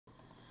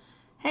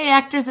Hey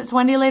actors, it's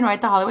Wendy Elaine Wright,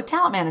 the Hollywood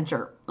Talent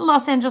Manager,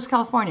 Los Angeles,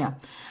 California.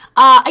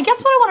 I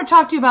guess what I want to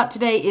talk to you about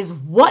today is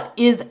what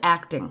is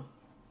acting?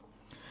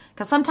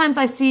 Because sometimes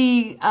I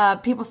see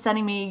people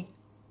sending me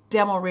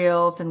demo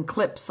reels and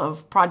clips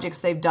of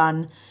projects they've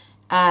done,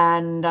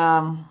 and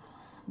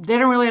they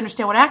don't really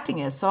understand what acting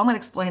is, so I'm going to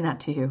explain that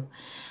to you.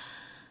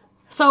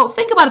 So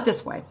think about it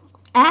this way.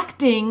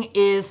 Acting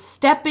is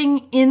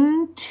stepping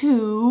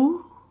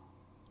into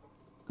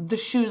the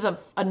shoes of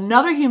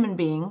another human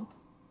being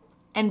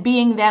and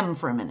being them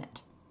for a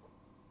minute.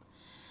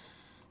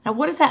 Now,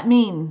 what does that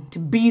mean, to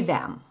be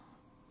them?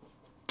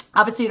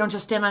 Obviously, you don't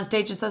just stand on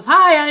stage and says,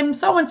 "Hi, I'm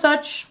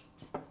so-and-such."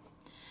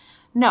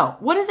 No,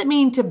 what does it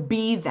mean to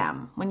be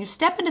them? When you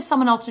step into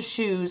someone else's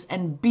shoes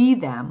and be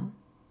them,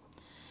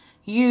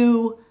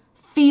 you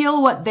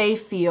feel what they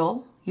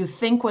feel, you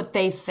think what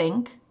they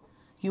think,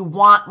 you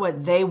want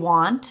what they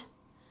want,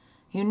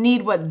 you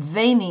need what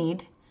they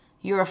need,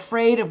 you're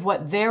afraid of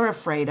what they're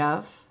afraid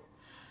of,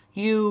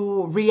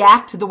 you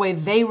react the way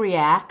they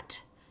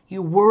react.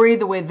 You worry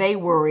the way they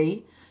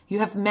worry. You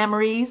have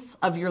memories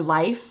of your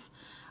life.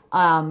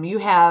 You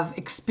have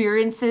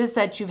experiences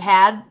that you've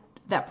had,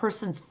 that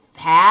person's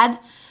had,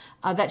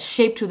 that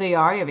shaped who they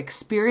are. You have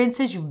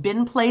experiences. You've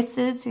been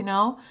places, you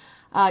know.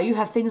 You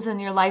have things in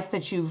your life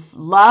that you've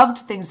loved,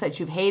 things that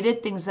you've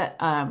hated, things that,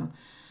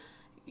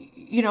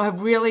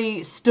 have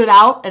really stood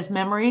out as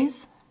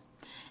memories.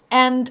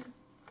 And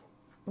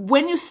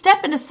when you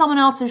step into someone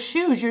else's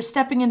shoes, you're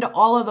stepping into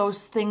all of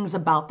those things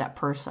about that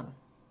person.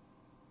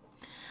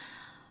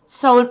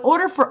 So in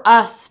order for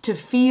us to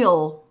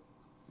feel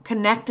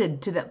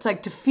connected to that,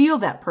 like to feel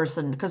that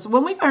person, because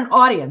when we are an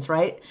audience,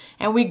 right,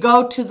 and we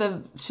go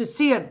to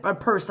see a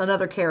person,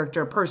 another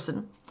character, a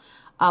person,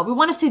 we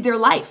want to see their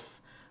life.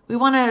 We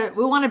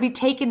want to be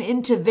taken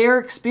into their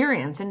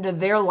experience, into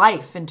their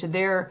life, into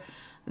their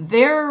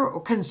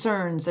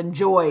concerns and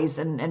joys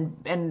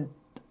and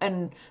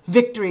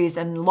victories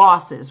and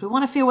losses. We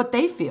want to feel what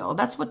they feel.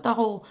 That's what the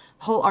whole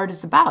art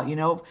is about,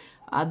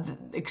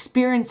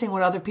 experiencing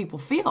what other people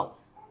feel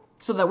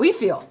so that we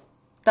feel.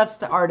 That's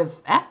the art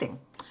of acting.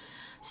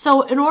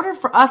 So in order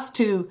for us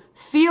to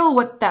feel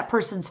what that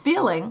person's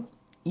feeling,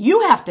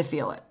 you have to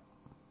feel it.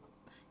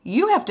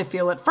 You have to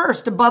feel it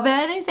first above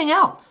anything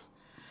else.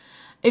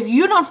 If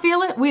you don't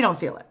feel it, we don't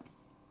feel it.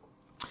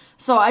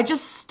 So I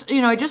just did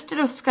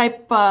a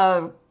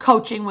Skype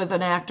coaching with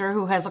an actor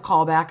who has a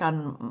callback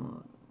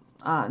on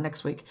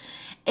next week.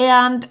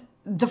 And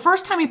the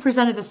first time he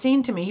presented the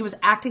scene to me, he was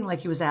acting like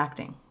he was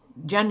acting,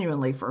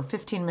 genuinely for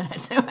 15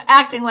 minutes,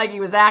 acting like he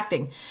was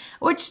acting,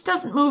 which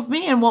doesn't move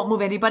me and won't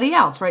move anybody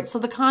else, right? So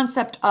the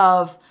concept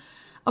of,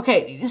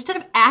 okay, instead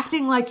of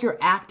acting like you're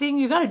acting,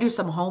 you got to do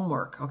some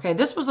homework, okay?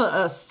 This was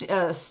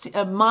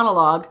a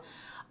monologue,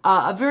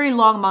 a very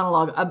long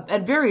monologue, a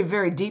very,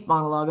 very deep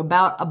monologue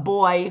about a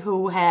boy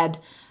who had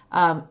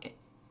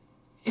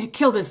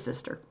killed his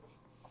sister.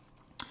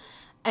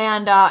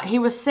 And he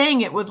was saying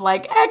it with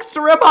like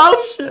extra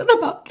emotion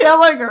about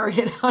killing her,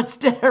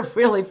 instead of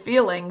really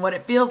feeling what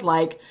it feels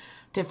like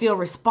to feel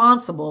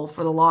responsible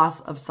for the loss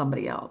of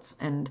somebody else.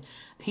 And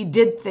he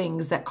did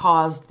things that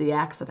caused the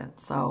accident.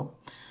 So,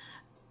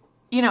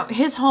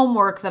 his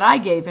homework that I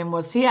gave him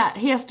was he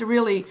has to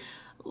really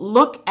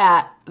look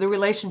at the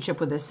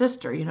relationship with his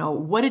sister.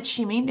 What did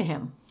she mean to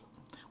him?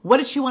 What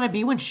did she want to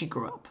be when she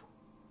grew up?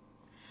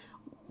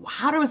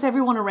 How does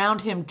everyone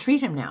around him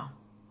treat him now?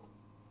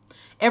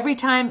 Every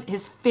time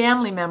his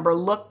family member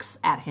looks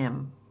at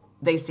him,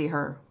 they see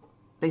her.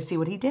 They see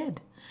what he did.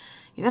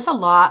 That's a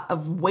lot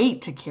of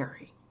weight to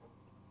carry.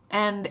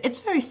 And it's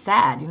very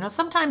sad.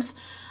 Sometimes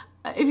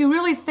if you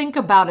really think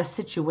about a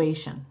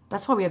situation,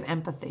 that's why we have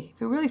empathy.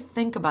 If you really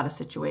think about a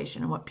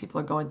situation and what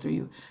people are going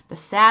through, the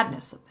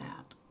sadness of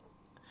that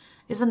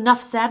is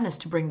enough sadness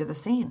to bring to the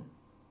scene.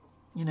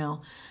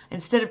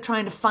 Instead of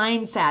trying to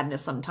find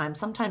sadness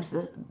sometimes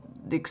the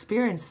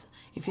experience,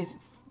 if you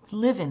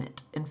live in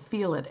it and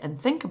feel it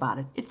and think about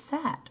it, it's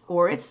sad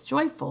or it's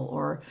joyful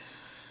or,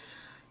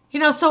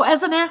 so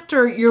as an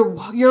actor,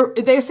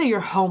 they say your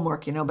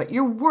homework, but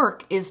your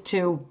work is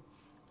to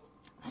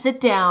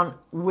sit down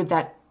with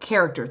that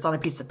character. It's on a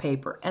piece of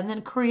paper and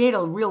then create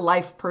a real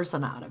life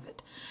person out of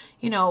it.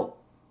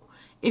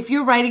 If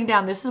you're writing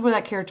down, this is where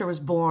that character was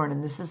born,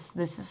 and this is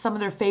some of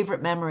their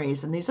favorite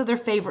memories, and these are their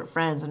favorite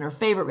friends and their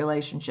favorite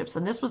relationships,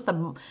 and this was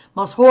the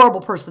most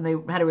horrible person they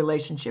had a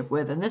relationship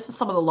with, and this is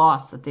some of the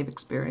loss that they've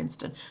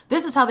experienced, and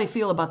this is how they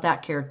feel about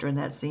that character in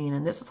that scene,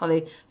 and this is how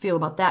they feel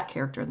about that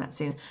character in that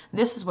scene.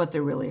 This is what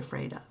they're really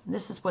afraid of, and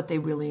this is what they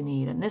really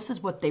need, and this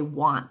is what they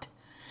want,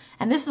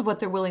 and this is what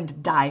they're willing to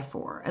die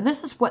for, and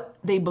this is what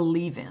they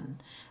believe in.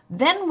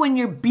 Then when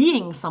you're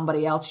being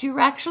somebody else, you're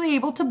actually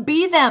able to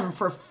be them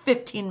for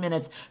 15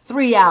 minutes,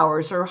 3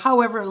 hours, or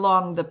however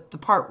long the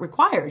part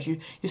requires. You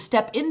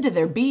step into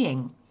their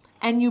being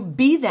and you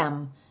be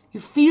them. You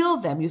feel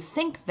them. You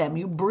think them.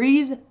 You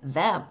breathe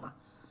them.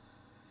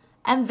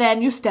 And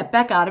then you step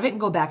back out of it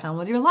and go back on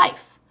with your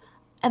life.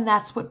 And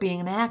that's what being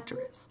an actor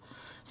is.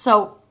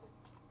 So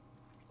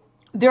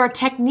there are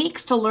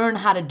techniques to learn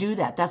how to do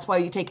that. That's why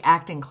you take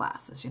acting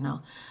classes, you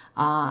know.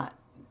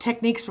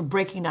 Techniques for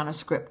breaking down a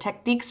script,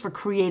 techniques for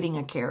creating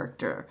a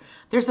character.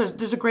 There's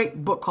a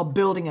great book called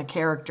Building a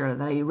Character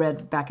that I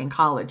read back in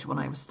college when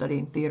I was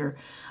studying theater.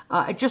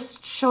 It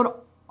just showed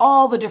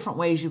all the different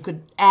ways you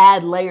could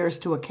add layers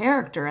to a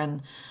character,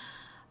 and,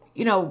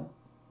 you know,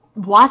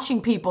 watching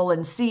people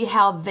and see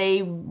how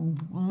they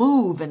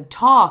move and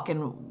talk.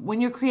 And when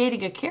you're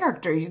creating a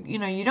character, you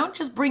know, you don't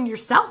just bring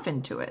yourself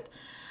into it.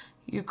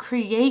 You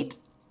create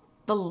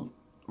the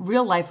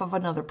real life of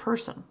another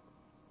person.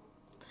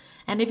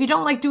 And if you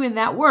don't like doing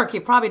that work,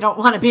 you probably don't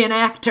want to be an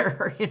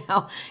actor, you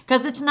know,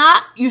 because it's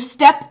not, you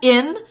step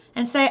in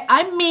and say,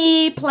 I'm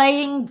me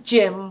playing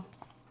Jim.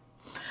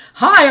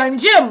 Hi, I'm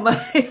Jim.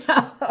 You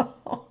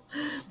know?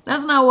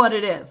 That's not what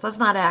it is. That's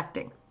not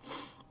acting.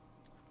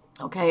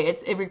 Okay,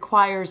 it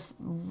requires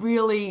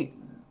really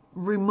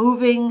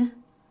removing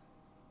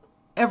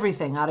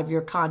everything out of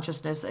your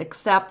consciousness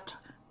except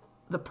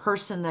the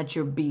person that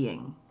you're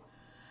being,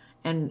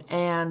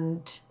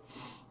 and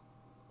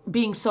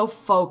being so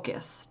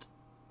focused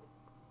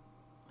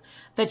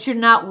that you're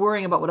not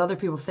worrying about what other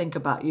people think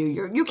about you.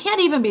 You can't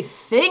even be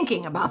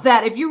thinking about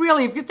that. If you're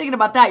thinking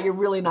about that, you're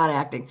really not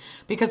acting.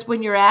 Because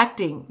when you're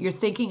acting, you're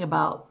thinking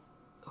about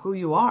who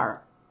you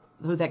are,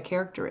 who that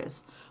character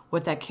is,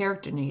 what that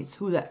character needs,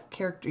 who that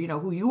character, you know,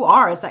 who you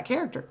are as that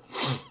character.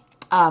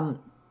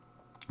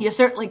 You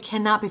certainly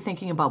cannot be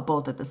thinking about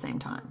both at the same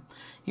time.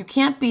 You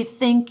can't be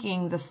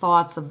thinking the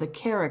thoughts of the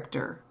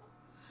character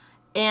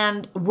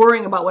and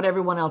worrying about what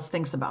everyone else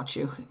thinks about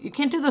you. You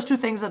can't do those two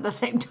things at the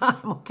same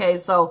time, okay?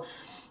 So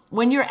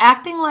when you're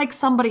acting like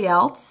somebody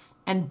else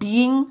and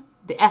being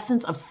the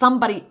essence of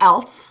somebody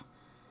else,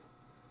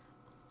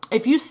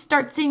 if you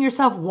start seeing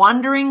yourself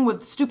wandering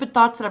with stupid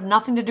thoughts that have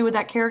nothing to do with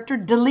that character,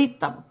 delete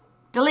them.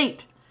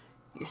 Delete.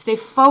 You stay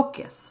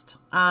focused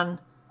on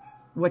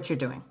what you're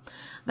doing.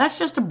 That's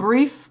just a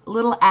brief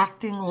little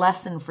acting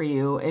lesson for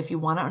you if you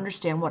want to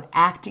understand what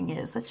acting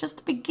is. That's just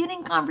the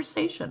beginning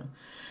conversation.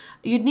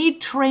 You need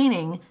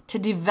training to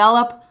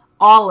develop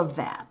all of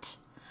that.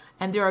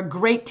 And there are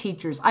great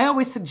teachers. I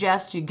always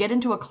suggest you get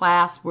into a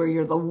class where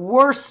you're the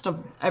worst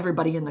of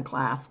everybody in the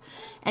class,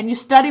 and you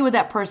study with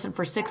that person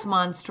for 6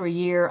 months to a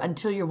year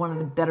until you're one of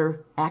the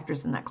better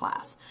actors in that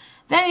class.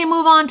 Then you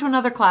move on to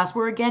another class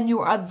where, again, you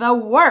are the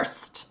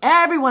worst.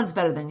 Everyone's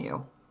better than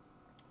you.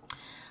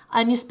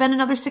 And you spend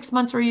another 6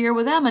 months or a year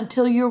with them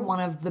until you're one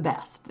of the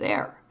best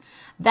there.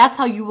 That's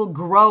how you will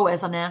grow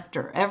as an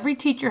actor. Every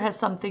teacher has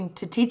something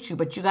to teach you,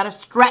 but you got to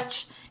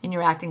stretch in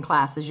your acting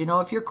classes. You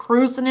know, if you're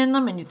cruising in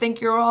them and you think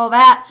you're all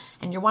that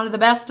and you're one of the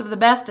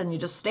best and you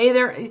just stay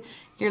there,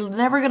 you're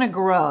never going to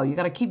grow. You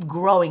got to keep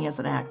growing as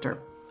an actor.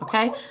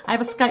 Okay? I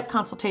have a Skype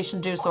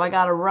consultation due, so I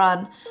got to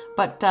run.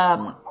 But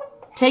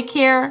take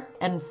care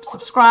and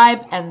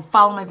subscribe and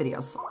follow my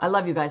videos. I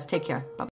love you guys. Take care. Bye.